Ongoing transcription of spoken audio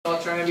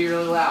all trying to be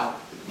really loud.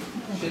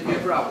 Shouldn't be a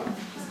problem.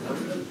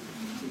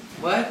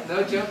 What?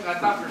 No joke? I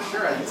thought for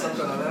sure I did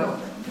something on that one.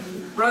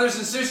 Brothers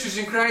and sisters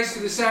in Christ,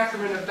 through the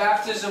sacrament of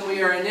baptism,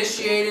 we are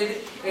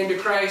initiated into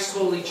Christ's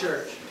holy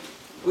church.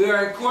 We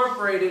are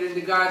incorporated into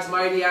God's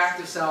mighty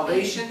act of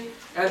salvation,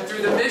 and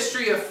through the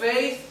mystery of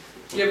faith,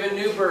 given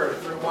new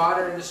birth through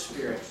water and the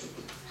Spirit.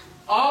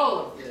 All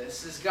of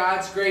this is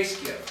God's grace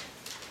gift,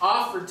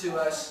 offered to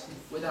us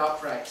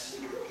without price.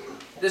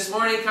 This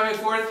morning, coming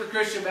forward for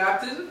Christian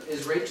baptism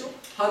is Rachel,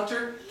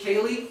 Hunter,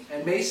 Kaylee,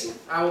 and Mason.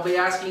 I will be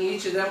asking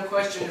each of them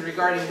questions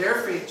regarding their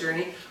faith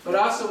journey, but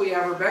also we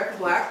have Rebecca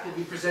Black, who will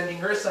be presenting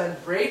her son,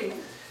 Braden,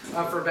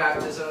 for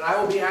baptism. And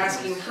I will be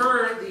asking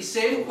her these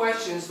same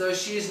questions, though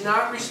she is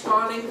not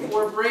responding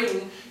for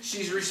Braden.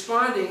 She's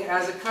responding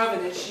as a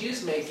covenant she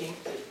is making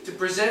to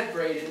present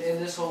Braden in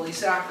this holy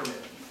sacrament.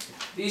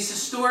 These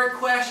historic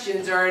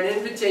questions are an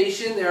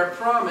invitation, they're a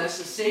promise,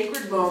 a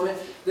sacred moment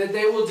that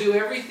they will do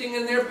everything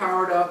in their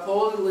power to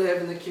uphold and live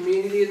in the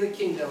community and the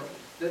kingdom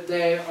that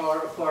they are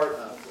a part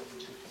of.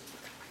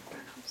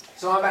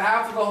 So on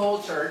behalf of the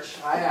whole church,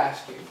 I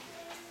ask you,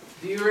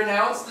 do you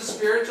renounce the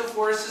spiritual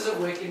forces of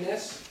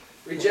wickedness,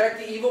 reject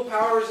the evil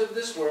powers of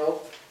this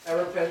world, and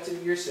repent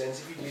of your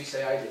sins? If you do,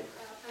 say, I do.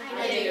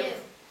 I do.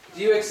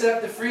 Do you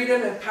accept the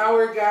freedom and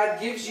power God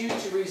gives you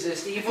to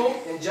resist evil,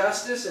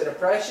 injustice, and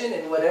oppression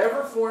in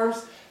whatever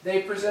forms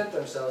they present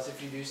themselves?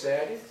 If you do,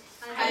 say, I do.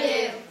 I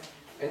do.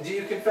 And do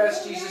you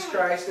confess Jesus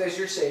Christ as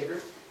your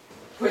Savior,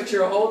 put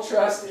your whole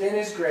trust in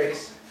His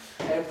grace,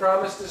 and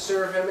promise to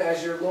serve Him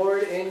as your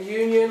Lord in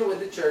union with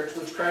the church,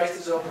 which Christ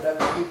has opened up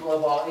to people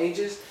of all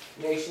ages,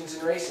 nations,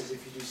 and races?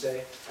 If you do,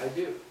 say, I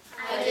do.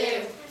 I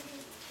do.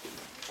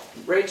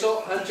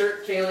 Rachel,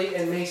 Hunter, Kaylee,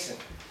 and Mason,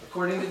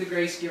 according to the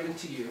grace given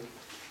to you,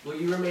 will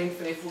you remain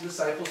faithful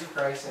disciples of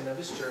Christ and of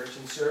His church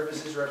and serve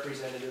as His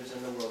representatives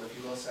in the world? If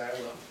you will, say, I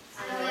will.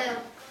 I will.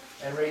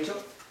 And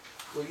Rachel,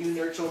 will you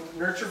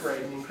nurture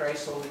Braden in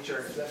Christ's holy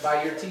church, that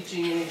by your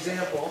teaching and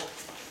example,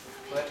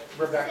 but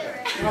Rebecca,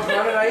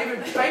 how did I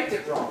even typed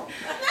it wrong?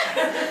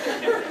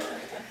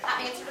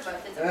 I answered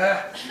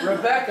both.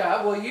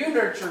 Rebecca, will you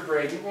nurture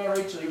Braden? Well,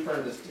 Rachel, you've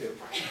heard this too.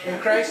 In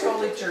Christ's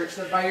holy church,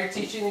 that by your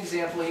teaching and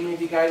example, he may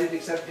be guided to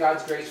accept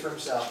God's grace for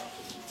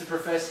himself, to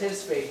profess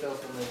his faith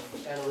openly,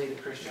 and to lead a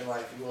Christian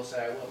life. You will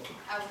say, I will.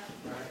 I will.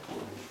 All right.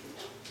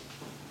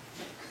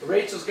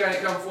 Rachel's going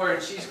to come forward,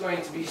 and she's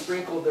going to be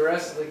sprinkled. The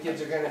rest of the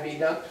kids are going to be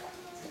dunked.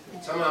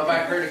 So I'm going to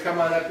invite her to come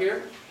on up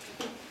here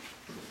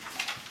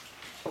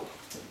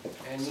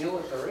and kneel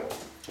at the rail.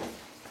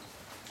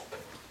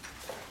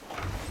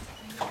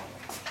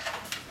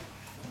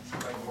 See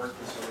if I can work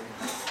this over here.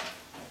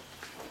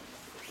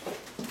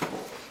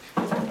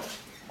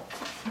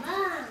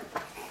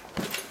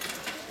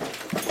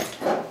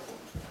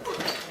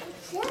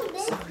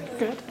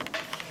 Good.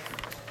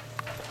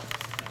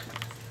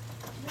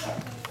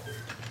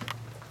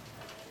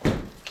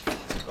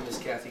 When Miss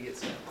Kathy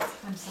gets in.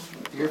 I'm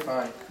sorry. You're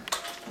fine.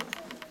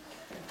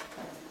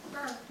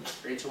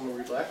 Rachel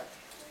Marie Black,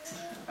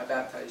 I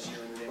baptize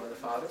you in the name of the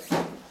Father,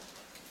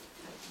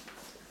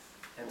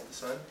 and of the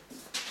Son,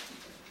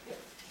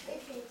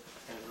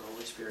 and of the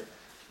Holy Spirit.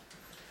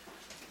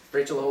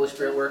 Rachel, the Holy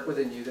Spirit work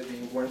within you, that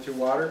being born through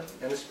water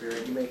and the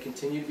Spirit, you may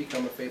continue to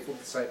become a faithful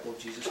disciple of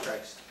Jesus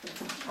Christ.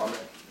 Amen.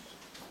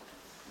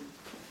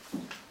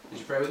 Did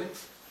you pray with me?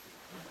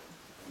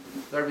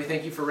 Lord, we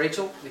thank you for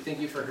Rachel. We thank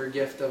you for her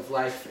gift of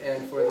life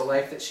and for the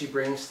life that she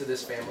brings to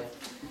this family.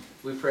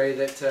 We pray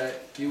that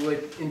you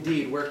would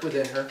indeed work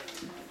within her,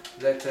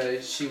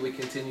 that she would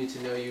continue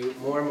to know you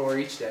more and more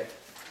each day,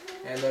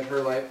 and that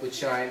her light would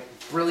shine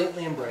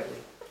brilliantly and brightly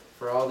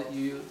for all that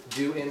you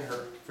do in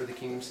her for the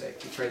kingdom's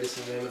sake. We pray this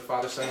in the name of the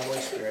Father, Son, and Holy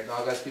Spirit. And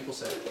all God's people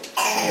say,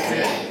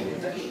 Amen.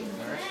 Amen.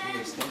 All right, you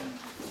may stand.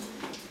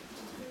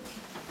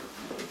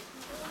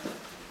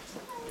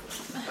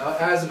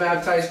 As a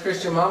baptized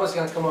Christian, Mama's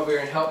going to come over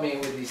here and help me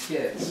with these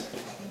kids.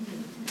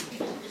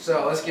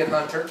 So let's get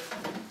Hunter.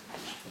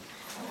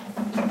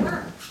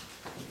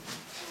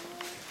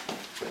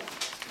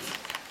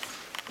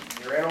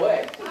 You ran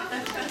away.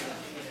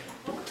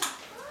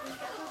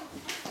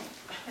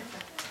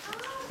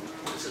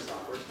 This is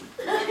awkward.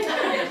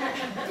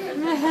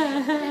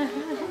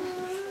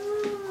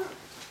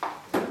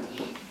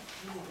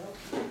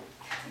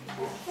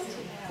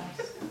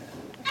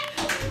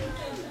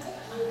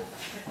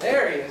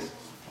 There he is.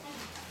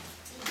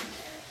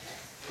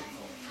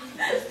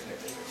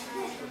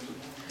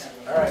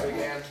 All right, big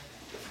man.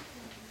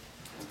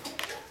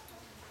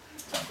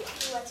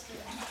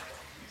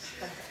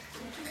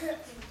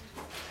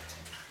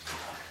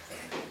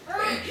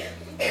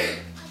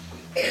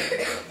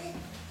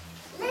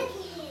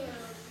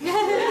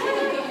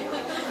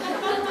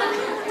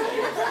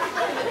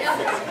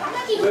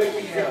 Look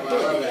at him, I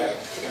love that.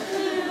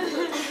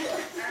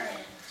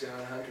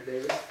 John Hunter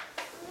Davis,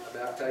 I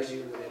baptize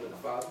you in the name of the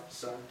Father,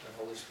 Son, and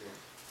Holy Spirit.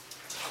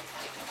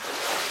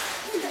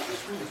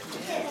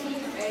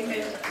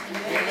 Amen.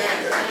 Amen.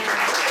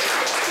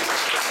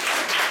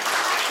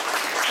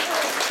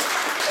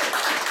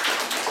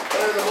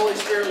 Let the Holy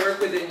Spirit work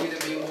within you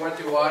to be born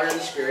through water and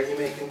the Spirit. You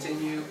may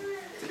continue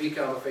to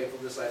become a faithful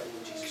disciple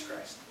of Jesus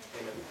Christ.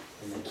 Amen.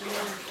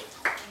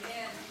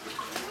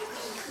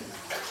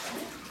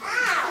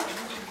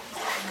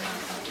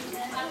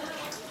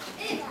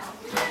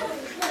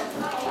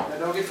 Now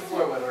don't get the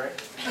floor wet, all right?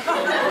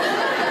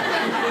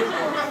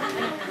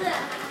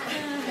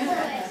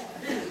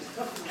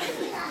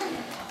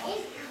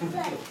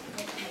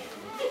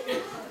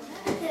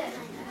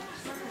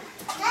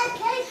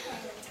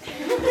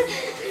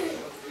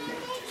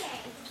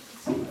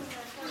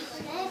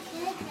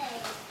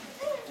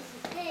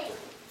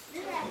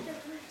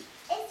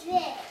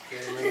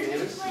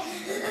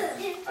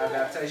 I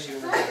baptize you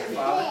in the name of the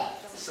Father,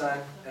 Son,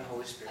 and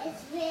Holy Spirit.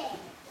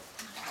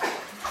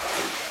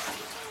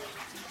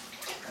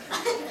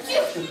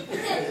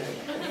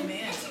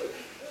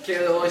 Okay,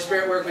 let the Holy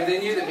Spirit work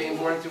within you, that being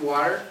born through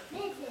water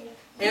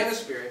and the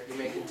Spirit, you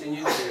may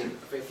continue to be a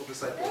faithful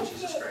disciple of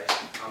Jesus Christ.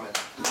 Amen.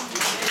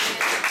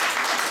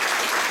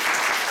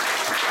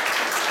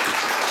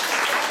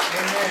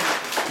 Amen.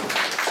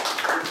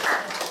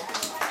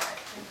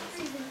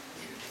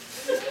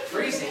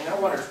 Freezing? That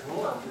water's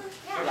warm.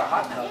 It's like a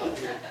hot tub up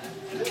here.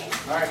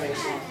 All right,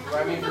 Mason.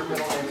 Remind me of your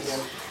middle name again.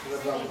 You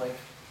live on Lumc.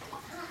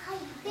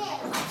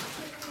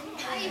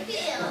 How you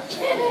feel?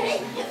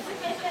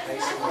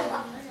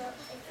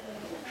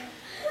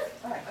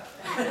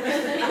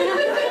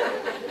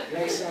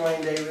 Mason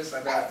Wayne Davis,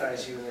 I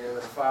baptize you in the name of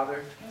the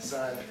Father,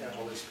 Son, and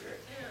Holy Spirit.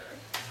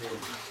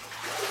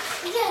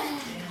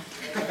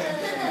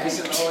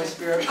 Mason, the Holy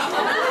Spirit.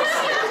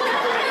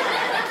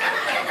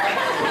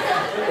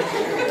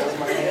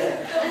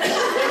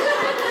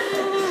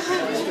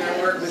 Holy Spirit,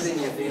 work within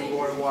you, being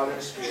born of water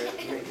and Spirit.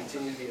 You may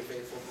continue to be a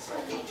faithful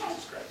disciple of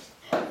Jesus Christ.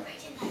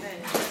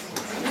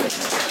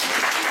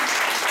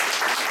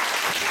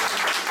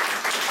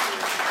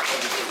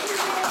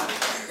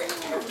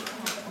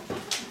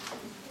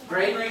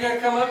 Braden, are you going to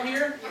come up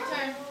here?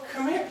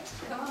 Come here.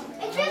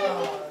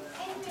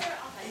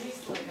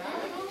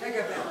 Take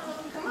it back.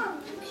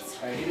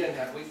 He didn't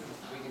have. We can.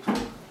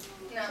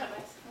 No.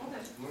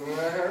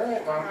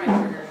 All right,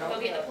 Mom. Go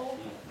get the pool.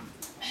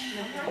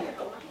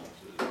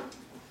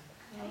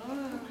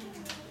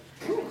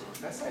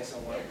 That's nice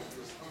and warm.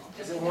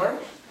 Is it warm?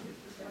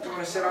 You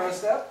want to sit on the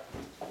step?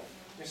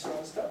 You sit on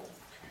the step.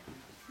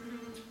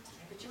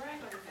 Put your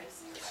rag on your face.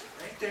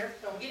 Right there.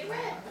 Don't get it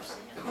wet.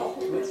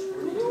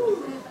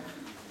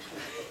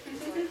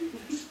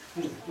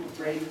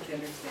 Braden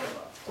Kendrick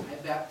Stanwell. I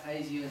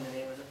baptize you in the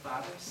name of the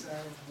Father, Son,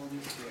 and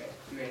Holy Spirit.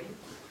 You ready?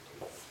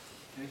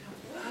 Here we go.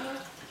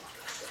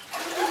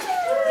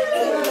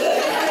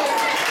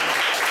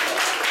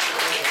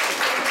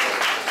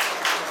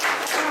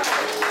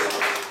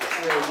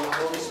 The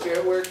Holy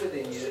Spirit work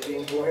within you, that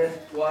being born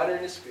of water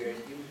and the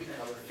Spirit, you will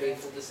become a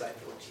faithful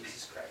disciple of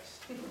Jesus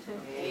Christ.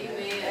 Amen.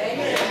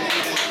 Amen.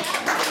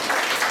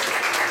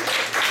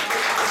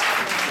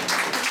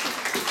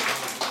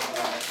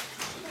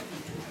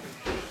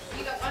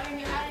 You got water in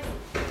your eyes?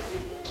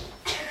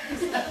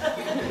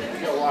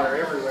 You got water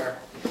everywhere.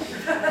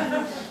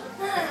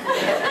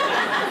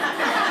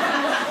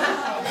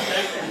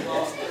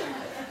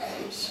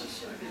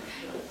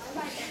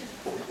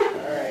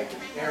 Alright,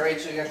 now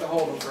Rachel, you have to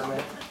hold them for a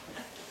minute.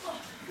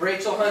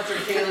 Rachel, Hunter,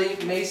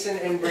 Kaylee, Mason,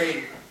 and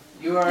Brady,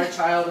 you are a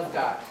child of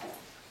God.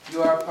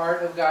 You are a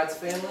part of God's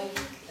family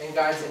and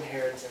God's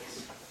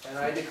inheritance. And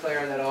I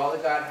declare that all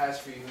that God has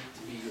for you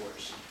to be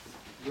yours.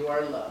 You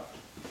are loved,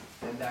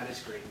 and that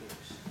is great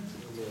news.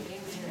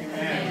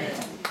 Amen.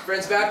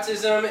 Friends,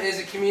 baptism is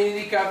a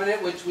community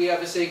covenant which we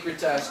have a sacred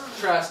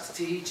trust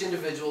to each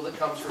individual that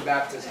comes for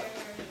baptism.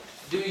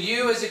 Do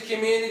you, as a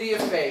community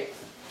of faith,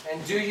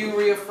 and do you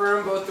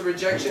reaffirm both the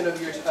rejection of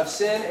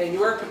sin and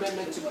your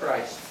commitment to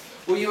Christ?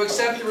 Will you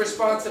accept the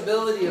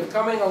responsibility of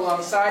coming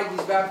alongside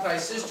these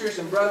baptized sisters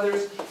and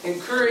brothers,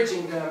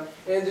 encouraging them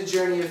in the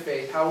journey of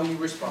faith? How will you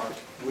respond?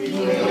 We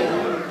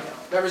will.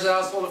 Members of the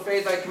Household of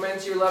Faith, I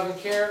commend to your love and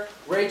care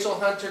Rachel,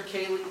 Hunter,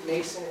 Kaylee,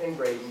 Mason, and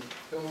Braden,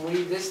 whom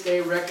we this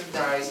day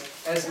recognize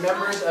as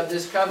members of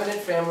this covenant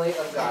family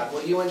of God.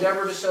 Will you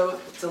endeavor to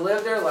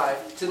live your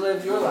life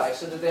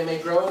so that they may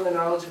grow in the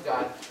knowledge of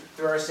God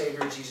through our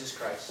Savior Jesus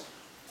Christ?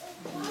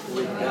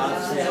 With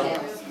God's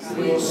help,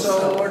 we will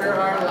so order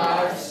our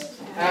lives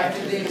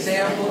after the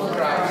example of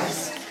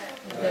Christ,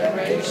 that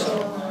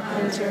Rachel,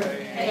 Hunter,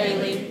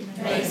 Haley,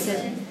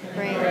 Mason,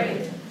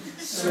 Braden,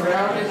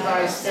 surrounded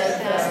by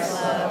steadfast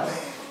love,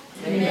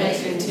 may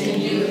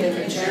continue in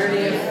the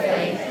journey of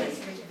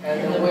faith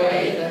and the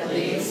way that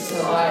leads to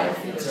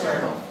life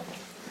eternal.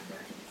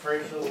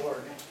 Praise the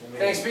Lord.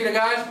 Thanks be to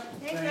God.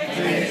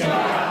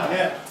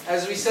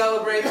 As we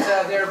celebrate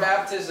their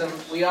baptism,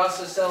 we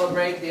also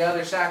celebrate the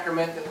other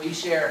sacrament that we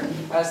share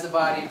as the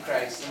body of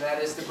Christ, and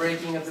that is the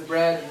breaking of the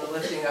bread and the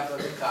lifting up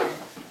of the cup.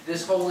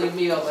 This holy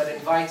meal that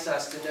invites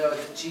us to know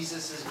that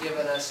Jesus has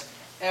given us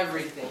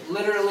everything,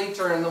 literally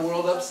turned the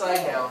world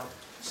upside down,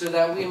 so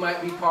that we might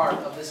be part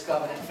of this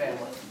covenant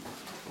family.